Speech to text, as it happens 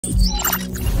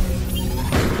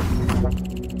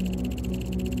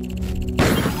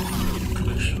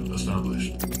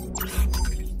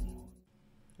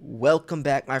Welcome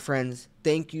back, my friends.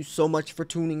 Thank you so much for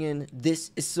tuning in.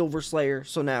 This is Silver Slayer,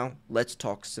 so now let's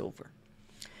talk silver.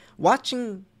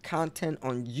 Watching content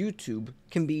on YouTube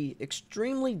can be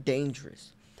extremely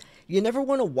dangerous. You never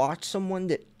want to watch someone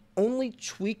that only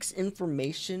tweaks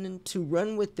information to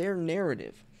run with their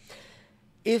narrative.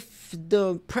 If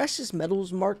the precious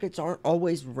metals markets aren't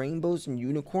always rainbows and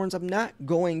unicorns, I'm not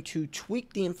going to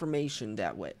tweak the information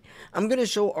that way. I'm going to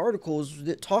show articles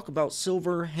that talk about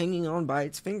silver hanging on by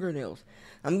its fingernails.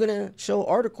 I'm going to show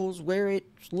articles where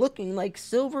it's looking like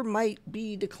silver might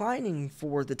be declining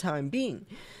for the time being.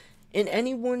 And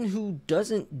anyone who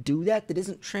doesn't do that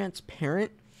isn't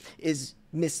transparent, is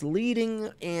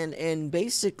misleading, and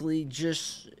basically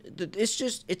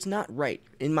it's not right,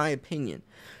 in my opinion.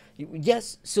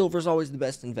 Yes, silver is always the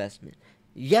best investment.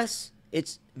 Yes,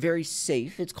 it's very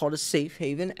safe. It's called a safe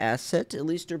haven asset. At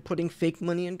least they're putting fake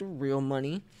money into real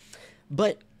money.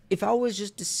 But if I was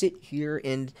just to sit here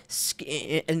and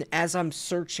as I'm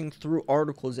searching through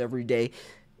articles every day,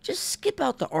 just skip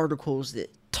out the articles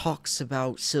that talks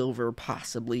about silver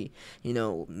possibly,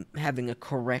 having a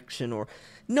correction or...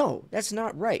 No, that's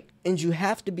not right. And you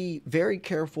have to be very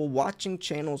careful watching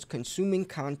channels consuming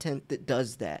content that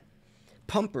does that.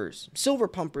 Pumpers, silver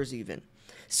pumpers even.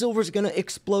 Silver's going to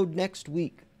explode next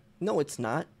week. No, it's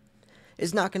not.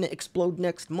 It's not going to explode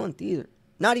next month either.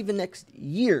 Not even next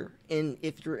year. And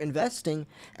if you're investing,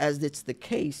 as it's the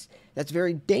case, that's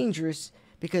very dangerous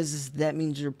because that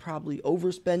means you're probably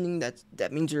overspending.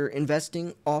 That means you're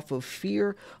investing off of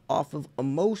fear, off of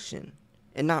emotion,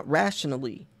 and not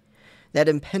rationally. That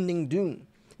impending doom.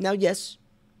 Now, yes,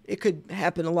 it could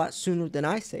happen a lot sooner than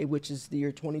I say, which is the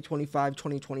year 2025,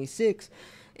 2026.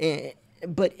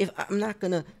 But if I'm not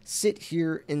going to sit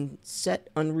here and set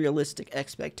unrealistic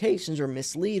expectations or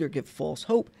mislead or give false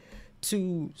hope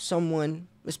to someone,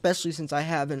 especially since I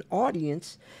have an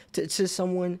audience, to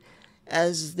someone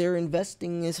as they're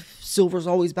investing as silver's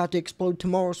always about to explode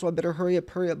tomorrow, so I better hurry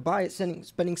up, buy it, spending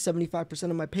 75%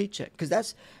 of my paycheck. Because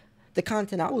that's the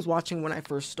content I was watching when I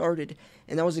first started,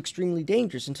 and that was extremely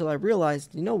dangerous until I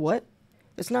realized, you know what?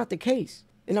 That's not the case.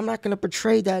 And I'm not going to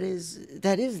portray that is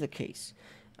the case.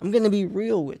 I'm going to be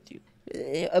real with you.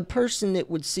 A person that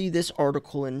would see this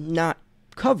article and not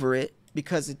cover it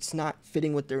because it's not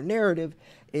fitting with their narrative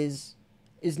is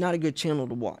not a good channel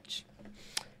to watch.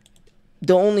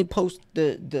 They'll only post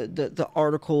the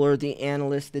article or the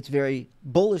analyst that's very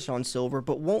bullish on silver,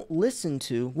 but won't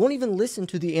even listen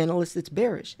to the analyst that's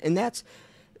bearish. And that's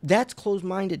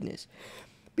closed-mindedness.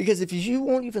 Because if you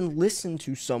won't even listen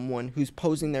to someone who's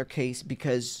posing their case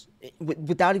because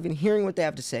without even hearing what they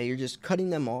have to say, you're just cutting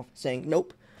them off, saying,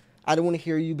 nope, I don't want to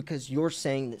hear you because you're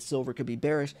saying that silver could be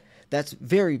bearish, that's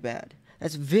very bad.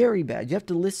 That's very bad. You have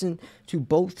to listen to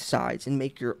both sides and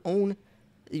make your own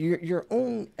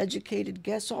educated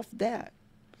guess off that.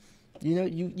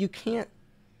 You can't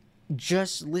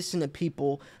just listen to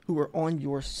people who are on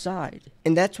your side.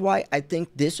 And that's why I think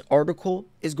this article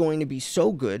is going to be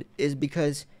so good, is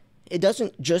because it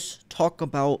doesn't just talk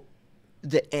about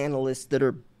the analysts that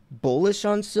are bullish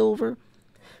on silver,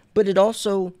 but it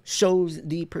also shows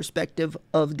the perspective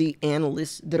of the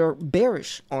analysts that are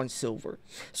bearish on silver.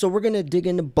 So we're going to dig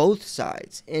into both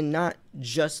sides and not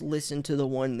just listen to the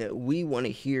one that we want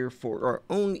to hear for our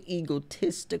own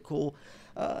egotistical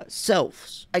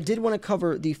selves. I did want to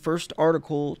cover the first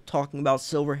article talking about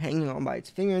silver hanging on by its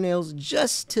fingernails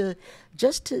just to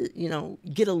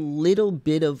get a little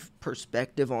bit of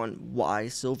perspective on why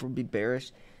silver would be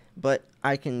bearish, but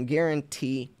I can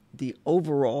guarantee the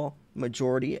overall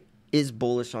majority is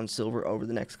bullish on silver over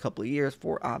the next couple of years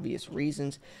for obvious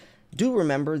reasons. Do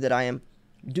remember that I am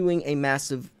doing a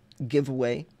massive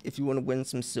giveaway if you want to win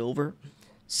some silver.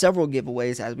 Several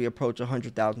giveaways as we approach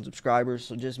 100,000 subscribers,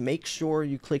 so just make sure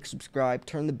you click subscribe,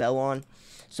 turn the bell on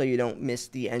so you don't miss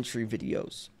the entry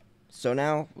videos. So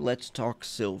now let's talk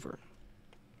silver.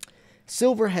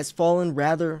 Silver has fallen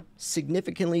rather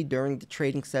significantly during the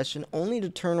trading session, only to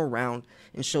turn around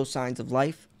and show signs of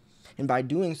life. And by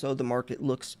doing so, the market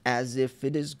looks as if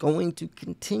it is going to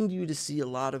continue to see a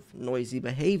lot of noisy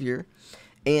behavior.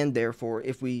 And therefore,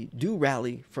 if we do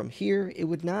rally from here, it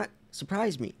would not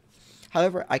surprise me.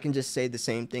 However, I can just say the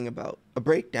same thing about a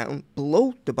breakdown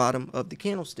below the bottom of the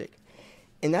candlestick.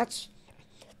 And that's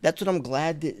what I'm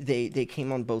glad that they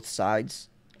came on both sides.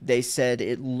 They said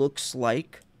it looks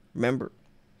like, remember,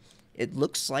 it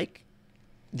looks like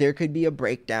there could be a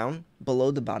breakdown below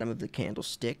the bottom of the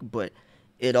candlestick, but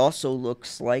it also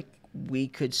looks like we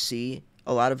could see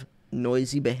a lot of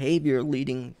noisy behavior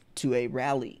leading to a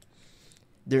rally.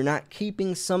 They're not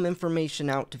keeping some information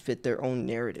out to fit their own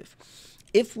narrative.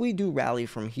 If we do rally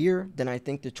from here, then I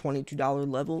think the $22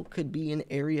 level could be an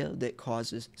area that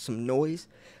causes some noise.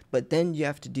 But then you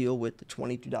have to deal with the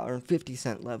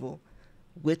 $22.50 level,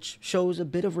 which shows a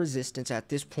bit of resistance at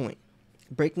this point.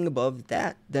 Breaking above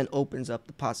that then opens up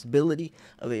the possibility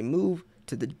of a move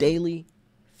to the daily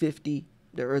 50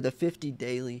 or the 50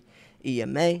 daily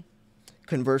EMA.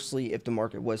 Conversely, if the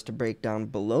market was to break down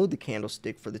below the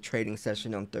candlestick for the trading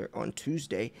session on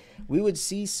Tuesday, we would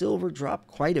see silver drop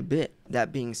quite a bit.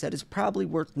 That being said, it's probably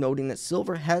worth noting that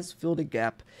silver has filled a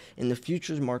gap in the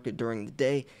futures market during the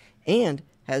day and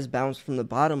has bounced from the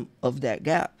bottom of that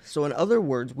gap. So in other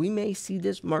words, we may see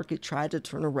this market try to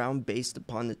turn around based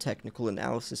upon the technical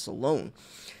analysis alone.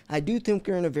 I do think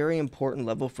we're in a very important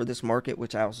level for this market,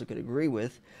 which I also could agree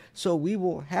with. So we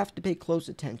will have to pay close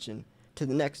attention to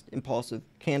the next impulsive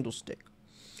candlestick.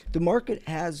 The market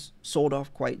has sold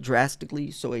off quite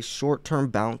drastically, so a short-term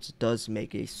bounce does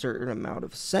make a certain amount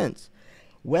of sense.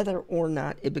 Whether or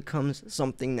not it becomes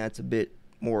something that's a bit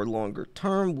more longer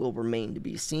term will remain to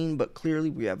be seen, but clearly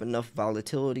we have enough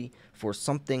volatility for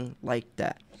something like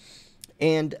that.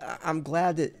 And I'm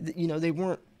glad that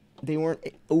they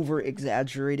weren't over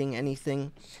exaggerating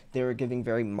anything. They were giving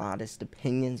very modest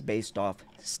opinions based off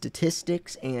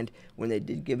statistics, and when they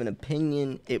did give an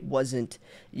opinion, it wasn't,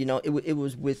 it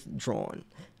was withdrawn.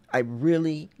 I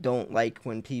really don't like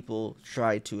when people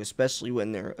try to, especially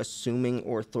when they're assuming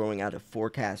or throwing out a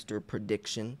forecast or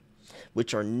prediction,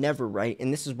 which are never right.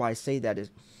 And this is why I say that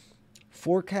is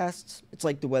forecasts, it's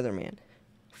like the weatherman.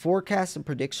 Forecasts and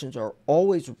predictions are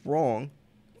always wrong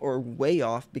or way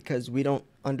off because we don't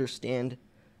understand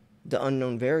the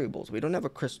unknown variables. We don't have a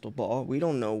crystal ball. We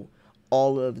don't know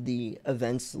all of the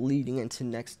events leading into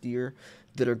next year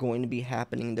that are going to be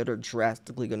happening that are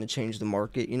drastically going to change the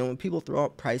market. When people throw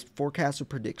out price forecasts or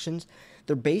predictions,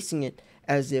 they're basing it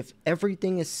as if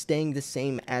everything is staying the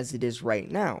same as it is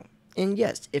right now. And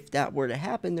yes, if that were to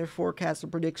happen, their forecast or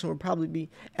prediction would probably be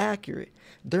accurate.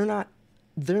 They're not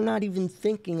even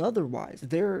thinking otherwise.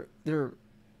 They're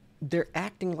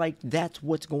acting like that's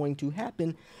what's going to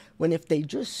happen, when if they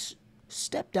just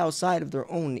stepped outside of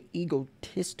their own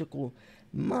egotistical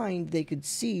mind, they could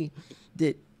see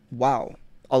that, wow,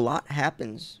 a lot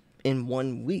happens in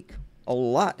 1 week. A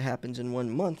lot happens in 1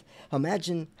 month.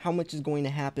 Imagine how much is going to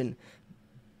happen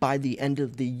by the end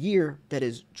of the year that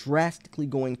is drastically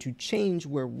going to change,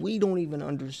 where we don't even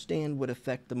understand would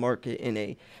affect the market in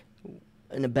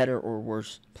a better or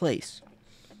worse place.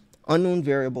 Unknown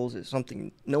variables is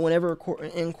something no one ever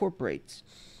incorporates.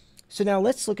 So now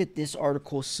let's look at this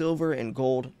article, Silver and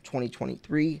Gold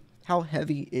 2023. How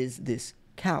heavy is this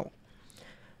cow?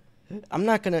 I'm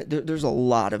not gonna. There's a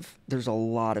lot of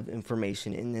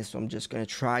information in this, so I'm just gonna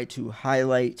try to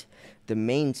highlight the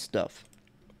main stuff.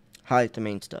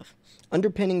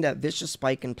 Underpinning that vicious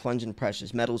spike and plunge in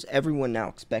precious metals, everyone now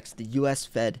expects the U.S.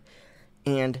 Fed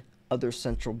and other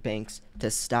central banks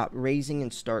to stop raising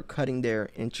and start cutting their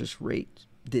interest rates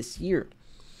this year.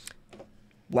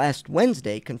 Last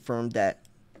Wednesday confirmed that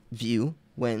view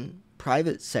when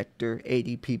private sector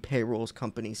ADP payrolls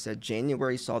company said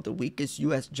January saw the weakest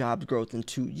U.S. jobs growth in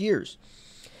 2 years.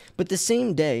 But the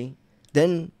same day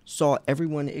then saw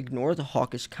everyone ignore the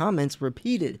hawkish comments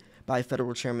repeated by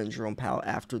Federal Chairman Jerome Powell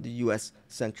after the U.S.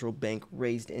 Central Bank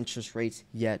raised interest rates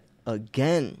yet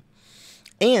again.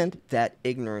 And that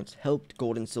ignorance helped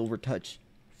gold and silver touch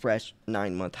fresh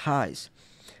 9-month highs.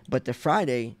 But the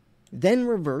Friday then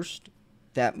reversed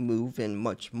that move and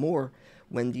much more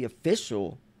when the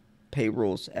official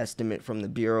payrolls estimate from the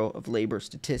Bureau of Labor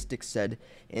Statistics said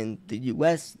in the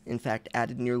U.S., in fact,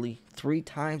 added nearly 3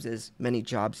 times as many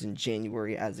jobs in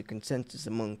January as the consensus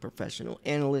among professional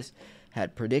analysts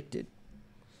had predicted.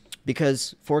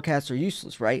 Because forecasts are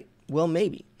useless, right? Well,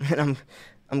 maybe. And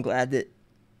I'm glad that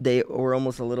they were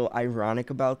almost a little ironic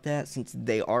about that, since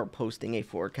they are posting a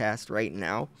forecast right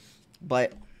now.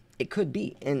 But it could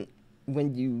be. And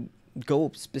when you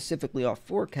go specifically off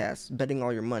forecasts, betting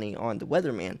all your money on the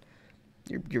weatherman,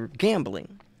 you're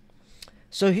gambling.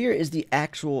 So here is the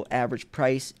actual average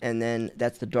price, and then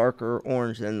that's the darker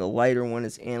orange, and the lighter one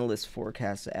is analyst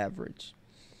forecast average.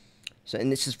 So,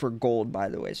 and this is for gold, by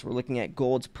the way. So we're looking at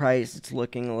gold's price. It's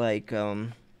looking like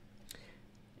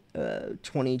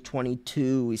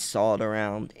 2022, we saw it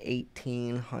around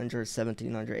 1,800,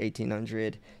 1,700,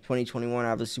 1,800. 2021,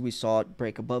 obviously, we saw it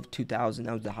break above 2,000.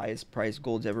 That was the highest price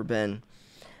gold's ever been.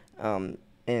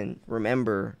 And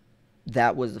remember,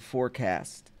 that was the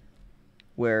forecast,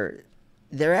 where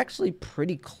they're actually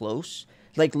pretty close.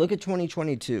 Like, look at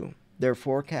 2022. Their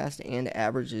forecast and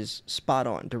average is spot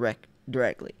on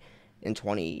directly. In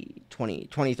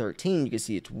 2013, you can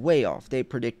see it's way off. They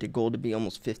predicted gold to be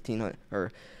almost 1,500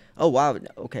 or Oh wow.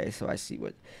 Okay, so I see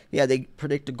what. Yeah, they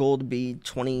predict the gold to be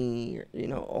 20,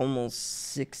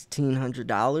 almost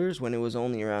 $1,600 when it was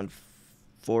only around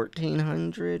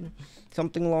 1,400,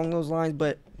 something along those lines.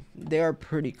 But they are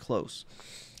pretty close.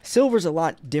 Silver's a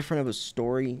lot different of a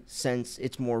story since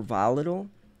it's more volatile.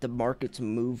 The markets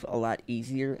move a lot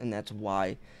easier, and that's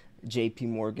why JP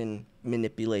Morgan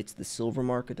manipulates the silver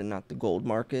market and not the gold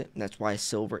market. And that's why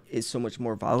silver is so much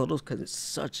more volatile, because it's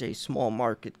such a small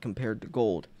market compared to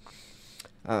gold.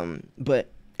 But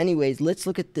anyways, let's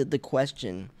look at the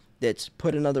question that's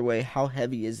put another way. How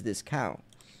heavy is this cow?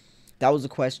 That was a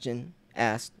question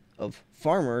asked of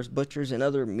farmers, butchers, and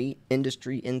other meat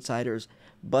industry insiders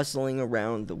bustling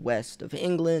around the west of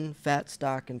England, fat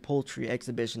stock and poultry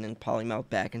exhibition in Plymouth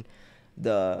back in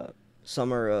the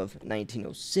summer of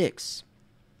 1906.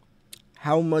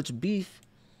 How much beef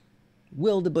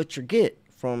will the butcher get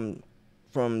from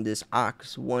this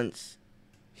ox once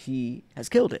he has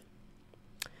killed it?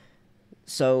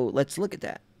 So let's look at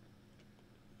that.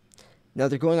 Now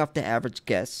they're going off the average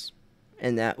guess,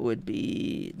 and that would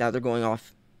be, now they're going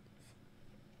off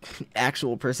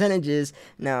actual percentages.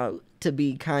 Now, to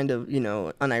be kind of,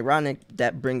 unironic,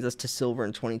 that brings us to silver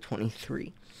in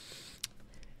 2023.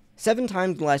 7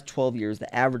 times in the last 12 years,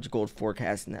 the average gold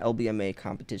forecast in the LBMA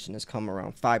competition has come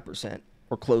around 5%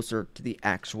 or closer to the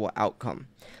actual outcome.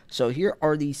 So here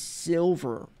are the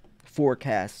silver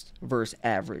forecasts versus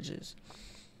averages.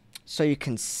 So you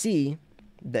can see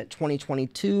that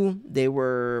 2022, they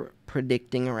were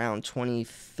predicting around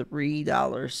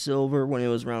 $23 silver when it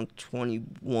was around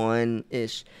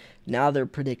 21-ish. Now they're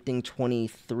predicting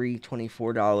 $23,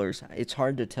 $24. It's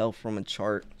hard to tell from a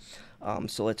chart.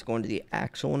 So let's go into the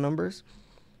actual numbers.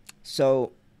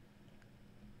 So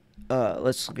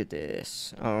let's look at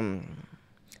this.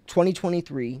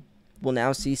 2023 will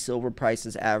now see silver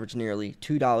prices average nearly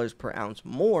 $2 per ounce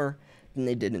more than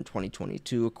they did in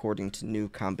 2022, according to new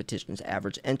competition's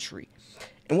average entry.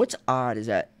 And what's odd is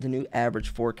that the new average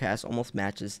forecast almost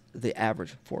matches the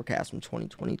average forecast from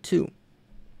 2022.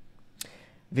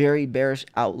 Very bearish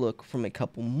outlook from a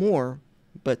couple more,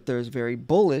 but there's very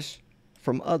bullish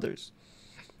from others.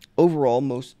 Overall,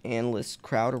 most analysts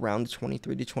crowd around the $23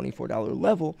 to $24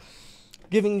 level,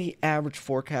 giving the average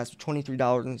forecast of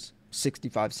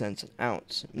 $23.65 an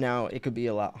ounce. Now, it could be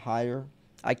a lot higher.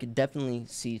 I could definitely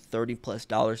see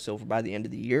 $30+ silver by the end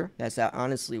of the year. That's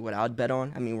honestly what I'd bet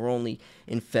on. I mean, we're only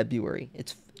in February.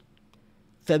 It's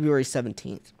February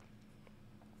 17th.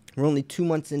 We're only 2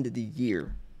 months into the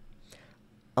year.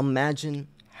 Imagine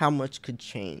how much could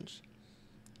change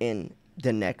in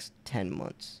the next 10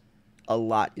 months. A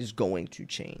lot is going to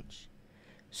change.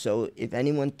 So if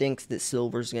anyone thinks that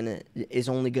silver is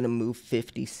only gonna move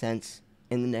 50 cents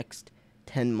in the next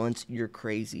 10 months, you're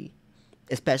crazy.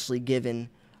 Especially given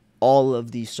all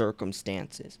of these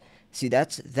circumstances. See,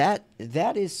 that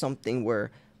is something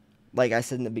where, like I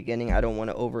said in the beginning, I don't want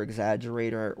to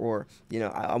over-exaggerate or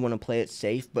I want to play it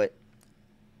safe, but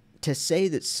to say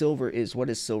that silver is, what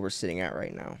is silver sitting at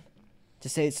right now? To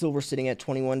say that silver sitting at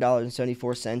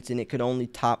 $21.74 and it could only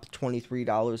top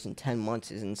 $23 in 10 months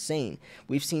is insane.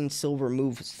 We've seen silver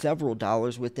move several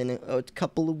dollars within a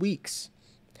couple of weeks.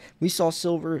 We saw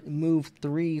silver move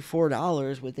 $3,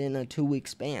 $4 within a 2-week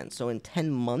span. So in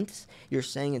 10 months, you're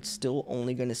saying it's still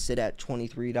only going to sit at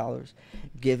 $23,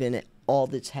 given all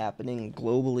that's happening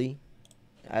globally.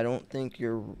 I don't think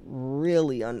you're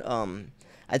really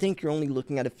I think you're only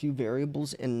looking at a few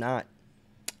variables and not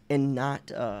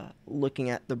looking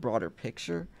at the broader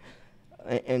picture.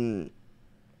 And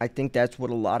I think that's what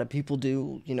a lot of people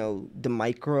do. The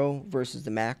micro versus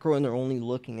the macro, and they're only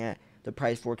looking at the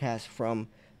price forecast from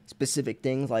specific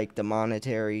things like the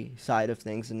monetary side of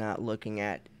things and not looking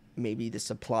at maybe the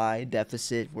supply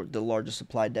deficit, or the largest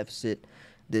supply deficit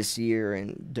this year,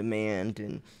 and demand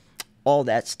and all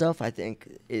that stuff. I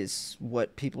think is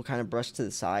what people kind of brush to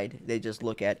the side. They just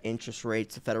look at interest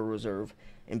rates, the Federal Reserve,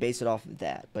 and base it off of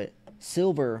that. But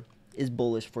silver is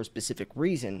bullish for a specific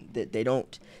reason, that they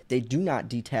do not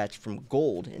detach from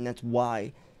gold, and that's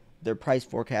why their price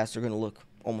forecasts are going to look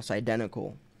almost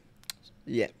identical.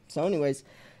 Yeah. So anyways,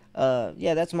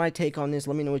 that's my take on this.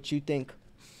 Let me know what you think.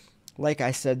 Like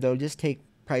I said, though, just take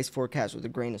price forecasts with a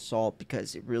grain of salt,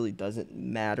 because it really doesn't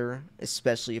matter,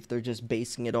 especially if they're just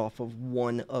basing it off of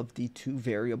one of the two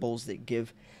variables that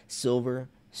give silver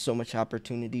so much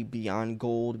opportunity beyond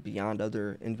gold, beyond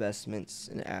other investments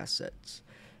and assets.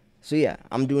 So yeah,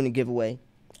 I'm doing a giveaway.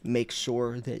 Make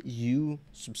sure that you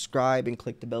subscribe and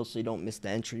click the bell so you don't miss the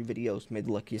entry videos. May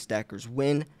the luckiest stackers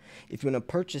win. If you want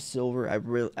to purchase silver,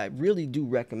 I really do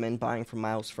recommend buying from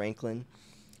Miles Franklin.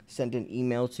 Send an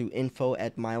email to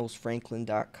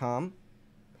info@milesfranklin.com.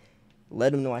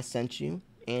 Let him know I sent you.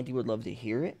 Andy would love to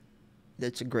hear it.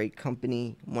 That's a great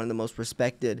company, one of the most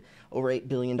respected, over $8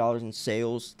 billion in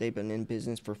sales. They've been in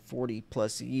business for 40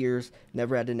 plus years,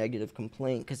 never had a negative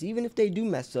complaint. Because even if they do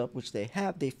mess up, which they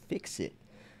have, they fix it.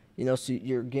 So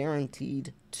you're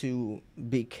guaranteed to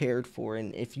be cared for.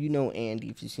 And if you know Andy,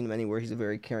 if you've seen him anywhere, he's a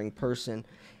very caring person.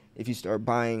 If you start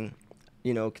buying,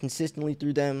 consistently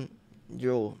through them,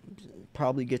 you'll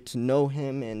probably get to know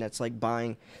him, and that's like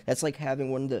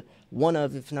having one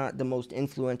of if not the most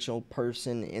influential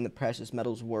person in the precious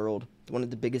metals world, one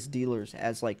of the biggest dealers,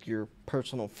 as like your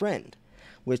personal friend,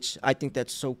 which I think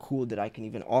that's so cool that I can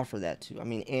even offer that to. I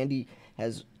mean, Andy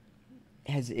has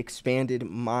expanded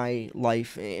my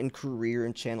life and career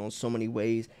and channel in so many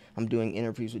ways. I'm doing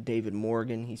interviews with David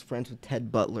Morgan. He's friends with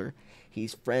Ted Butler.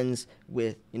 He's friends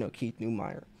with, Keith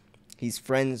Neumeyer. He's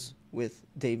friends with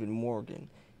David Morgan.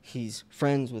 He's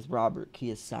friends with Robert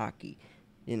Kiyosaki.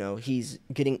 He's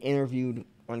getting interviewed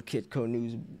on Kitco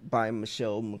News by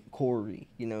Michelle McCory.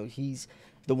 He's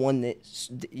the one that,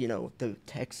 the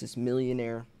Texas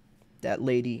millionaire, that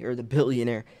lady, or the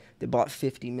billionaire, that bought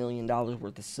 $50 million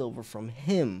worth of silver from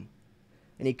him.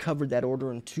 And he covered that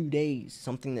order in 2 days,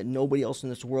 something that nobody else in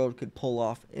this world could pull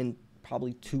off in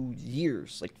probably 2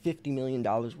 years, like $50 million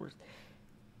worth.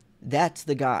 That's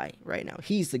the guy right now.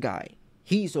 He's the guy.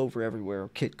 He's over everywhere,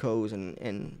 Kitco's,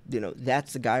 and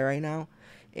that's the guy right now.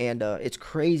 And it's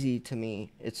crazy to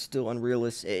me. It's still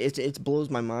unrealistic. It blows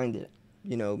my mind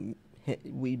that,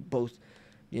 we both,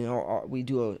 we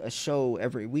do a show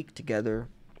every week together.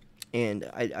 And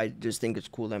I just think it's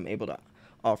cool that I'm able to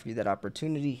offer you that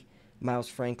opportunity. Miles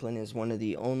Franklin is one of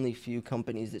the only few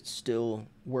companies that still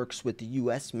works with the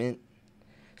U.S. Mint.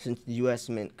 Since the U.S.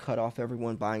 Mint cut off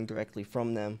everyone buying directly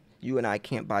from them, you and I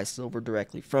can't buy silver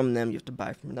directly from them. You have to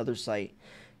buy from another site.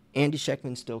 Andy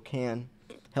Scheckman still can,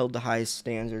 held the highest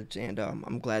standards, and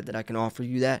I'm glad that I can offer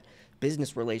you that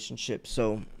business relationship.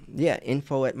 So, yeah,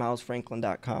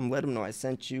 info@milesfranklin.com. Let them know I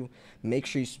sent you. Make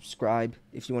sure you subscribe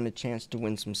if you want a chance to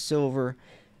win some silver.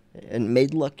 And may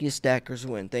the luckiest stackers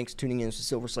win. Thanks for tuning in to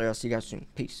Silver Slayer. I'll see you guys soon.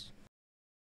 Peace.